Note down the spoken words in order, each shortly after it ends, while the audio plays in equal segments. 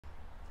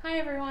Hi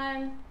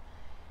everyone.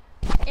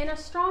 In a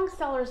strong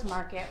seller's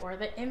market where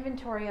the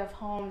inventory of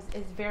homes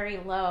is very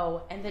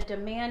low and the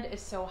demand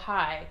is so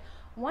high,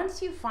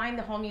 once you find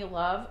the home you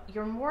love,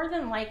 you're more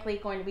than likely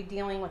going to be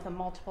dealing with a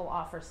multiple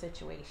offer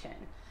situation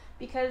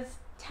because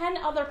 10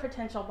 other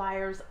potential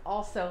buyers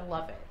also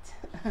love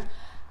it.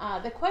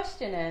 The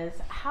question is,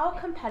 how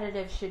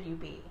competitive should you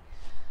be?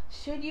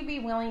 Should you be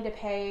willing to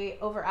pay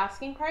over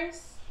asking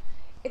price?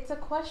 It's a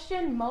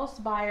question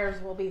most buyers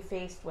will be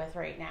faced with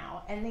right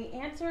now, and the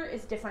answer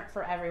is different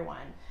for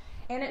everyone.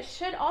 And it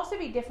should also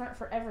be different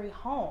for every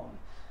home.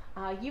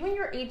 You and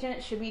your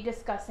agent should be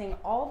discussing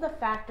all the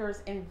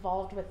factors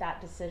involved with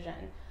that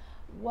decision.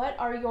 What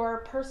are your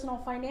personal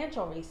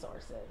financial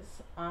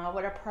resources?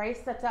 Would a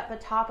price that's at the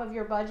top of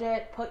your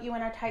budget put you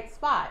in a tight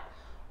spot,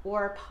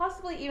 or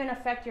possibly even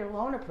affect your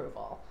loan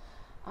approval?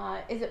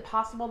 Is it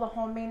possible the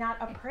home may not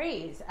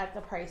appraise at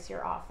the price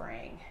you're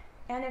offering?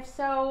 And if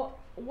so,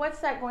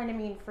 what's that going to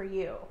mean for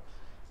you?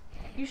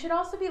 You should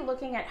also be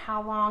looking at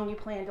how long you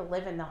plan to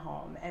live in the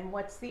home and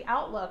what's the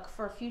outlook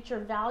for future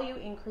value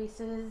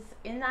increases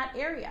in that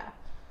area.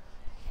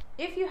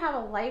 If you have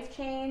a life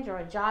change or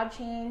a job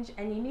change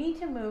and you need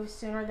to move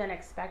sooner than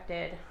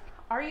expected,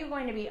 are you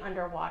going to be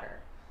underwater?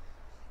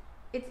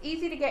 It's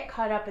easy to get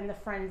caught up in the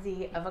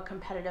frenzy of a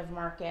competitive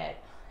market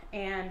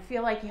and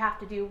feel like you have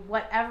to do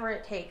whatever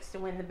it takes to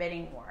win the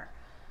bidding war.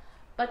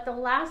 But the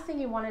last thing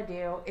you want to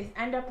do is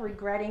end up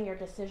regretting your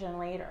decision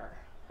later,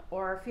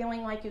 or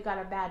feeling like you got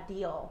a bad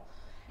deal,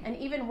 and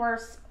even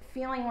worse,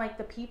 feeling like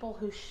the people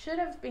who should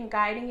have been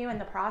guiding you in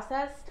the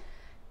process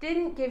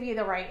didn't give you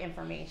the right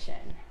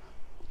information.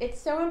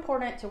 It's so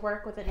important to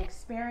work with an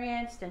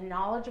experienced and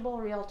knowledgeable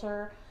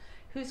realtor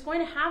who's going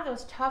to have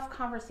those tough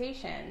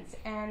conversations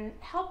and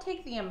help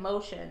take the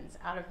emotions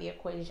out of the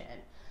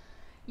equation.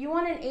 You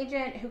want an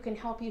agent who can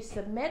help you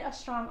submit a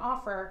strong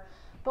offer,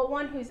 but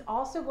one who's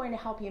also going to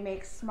help you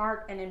make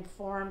smart and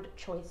informed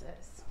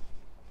choices.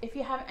 If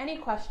you have any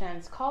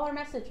questions, call or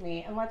message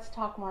me and let's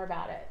talk more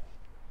about it.